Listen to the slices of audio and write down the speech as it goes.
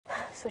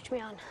Switch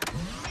me on.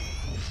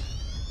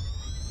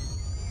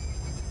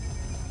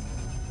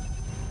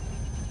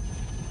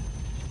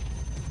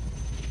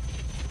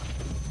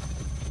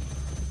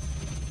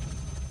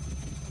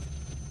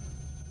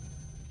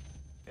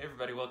 Hey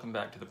everybody, welcome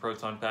back to the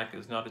Proton Pack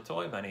Is Not a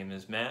Toy. My name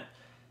is Matt,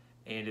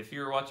 and if you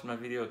were watching my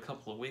video a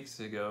couple of weeks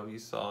ago, you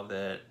saw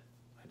that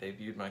I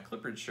debuted my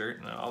Clippard shirt,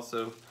 and I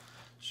also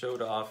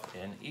showed off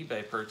an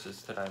eBay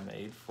purchase that I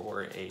made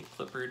for a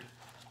Clippard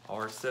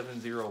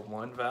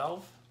R-701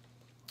 valve,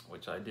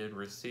 which I did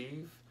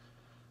receive,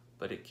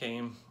 but it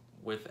came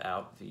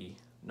without the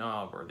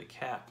knob or the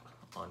cap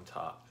on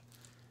top.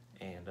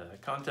 And I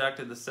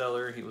contacted the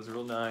seller. He was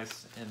real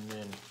nice, and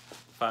then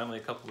finally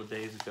a couple of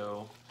days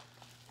ago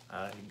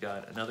I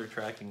got another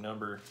tracking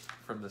number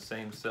from the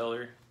same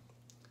seller,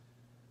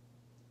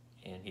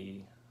 and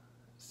he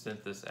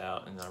sent this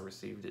out and I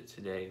received it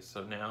today.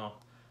 So now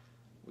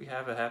we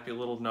have a happy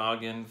little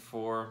noggin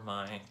for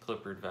my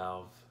Clippard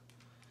valve.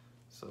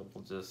 So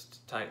we'll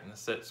just tighten the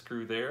set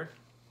screw there,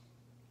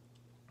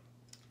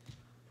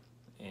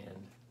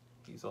 and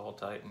he's all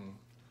tight and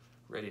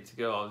ready to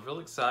go. I was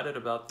really excited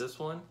about this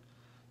one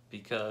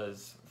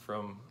because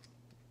from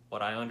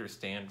what I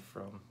understand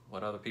from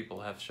what other people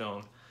have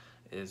shown,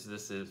 is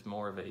this is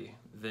more of a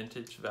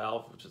vintage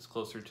valve, which is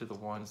closer to the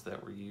ones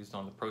that were used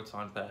on the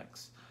Proton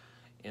packs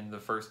in the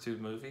first two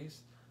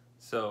movies.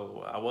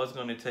 So I was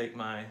going to take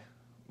my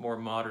more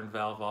modern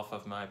valve off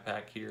of my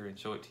pack here and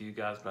show it to you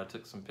guys, but I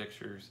took some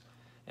pictures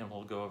and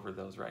we'll go over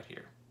those right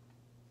here.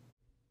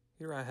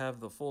 Here I have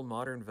the full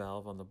modern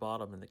valve on the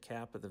bottom and the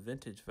cap of the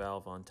vintage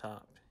valve on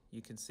top.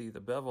 You can see the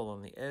bevel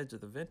on the edge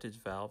of the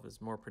vintage valve is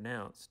more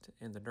pronounced,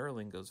 and the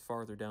knurling goes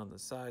farther down the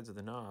sides of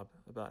the knob,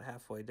 about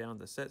halfway down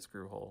the set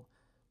screw hole,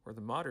 where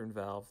the modern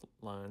valve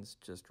lines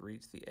just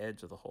reach the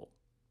edge of the hole.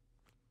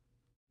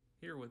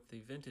 Here with the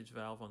vintage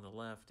valve on the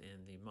left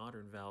and the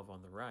modern valve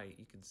on the right,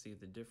 you can see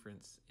the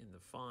difference in the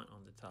font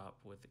on the top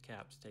with the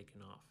caps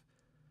taken off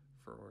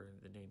for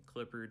the name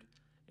Clippard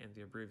and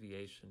the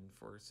abbreviation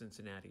for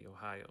Cincinnati,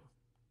 Ohio.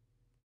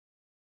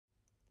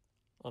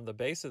 On the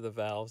base of the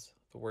valves,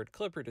 the word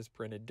Clippard is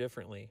printed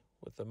differently,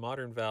 with the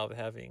modern valve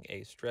having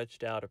a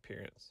stretched out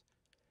appearance.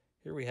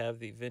 Here we have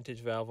the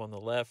vintage valve on the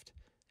left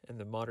and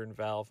the modern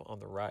valve on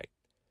the right.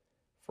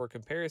 For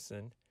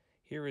comparison,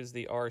 here is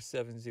the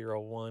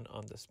R-701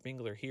 on the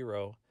Spengler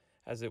Hero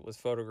as it was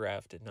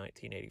photographed in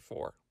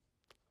 1984.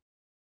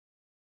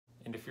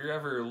 And if you're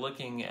ever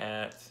looking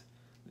at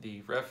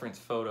the reference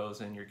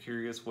photos and you're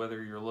curious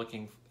whether you're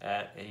looking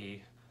at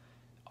a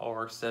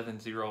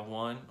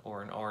R-701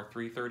 or an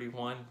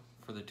R-331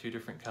 for the two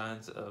different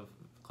kinds of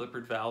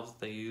Clippard valves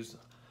they use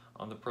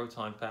on the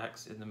Proton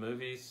packs in the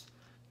movies,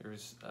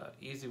 there's an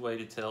easy way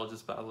to tell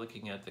just by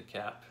looking at the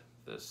cap.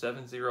 The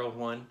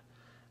 701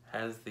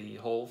 has the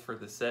hole for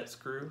the set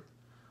screw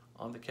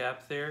on the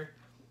cap there,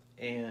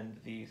 and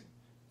the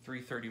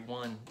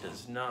 331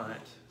 does not.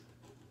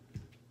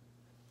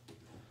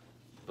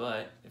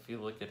 But if you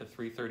look at a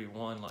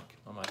 331, like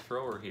on my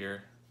thrower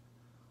here,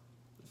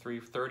 the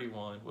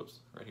 331, whoops,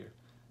 right here,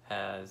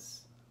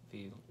 has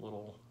the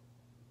little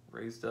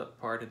raised up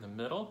part in the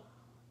middle,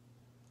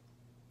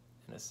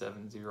 and a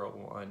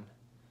 701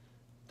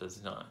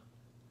 does not.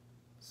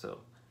 So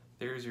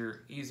there's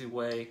your easy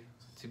way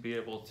to be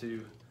able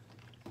to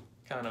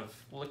kind of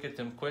look at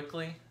them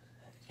quickly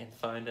and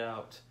find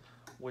out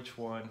which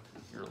one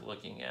you're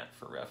looking at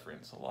for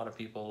reference. A lot of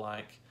people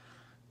like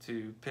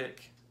to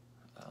pick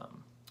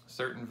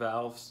certain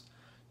valves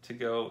to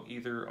go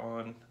either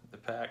on the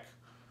pack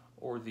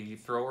or the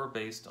thrower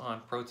based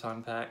on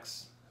Proton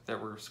packs that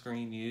were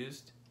screen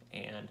used,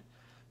 and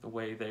the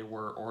way they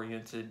were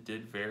oriented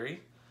did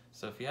vary.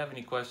 So if you have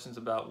any questions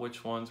about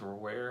which ones were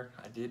where,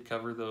 I did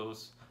cover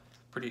those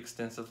pretty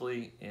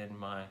extensively in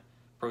my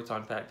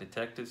Proton Pack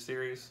Detective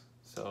series.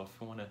 So if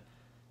you want to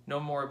know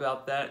more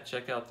about that,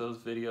 check out those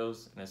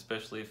videos, and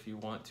especially if you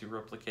want to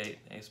replicate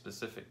a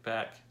specific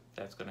pack,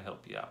 that's going to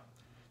help you out.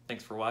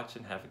 Thanks for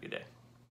watching. Have a good day.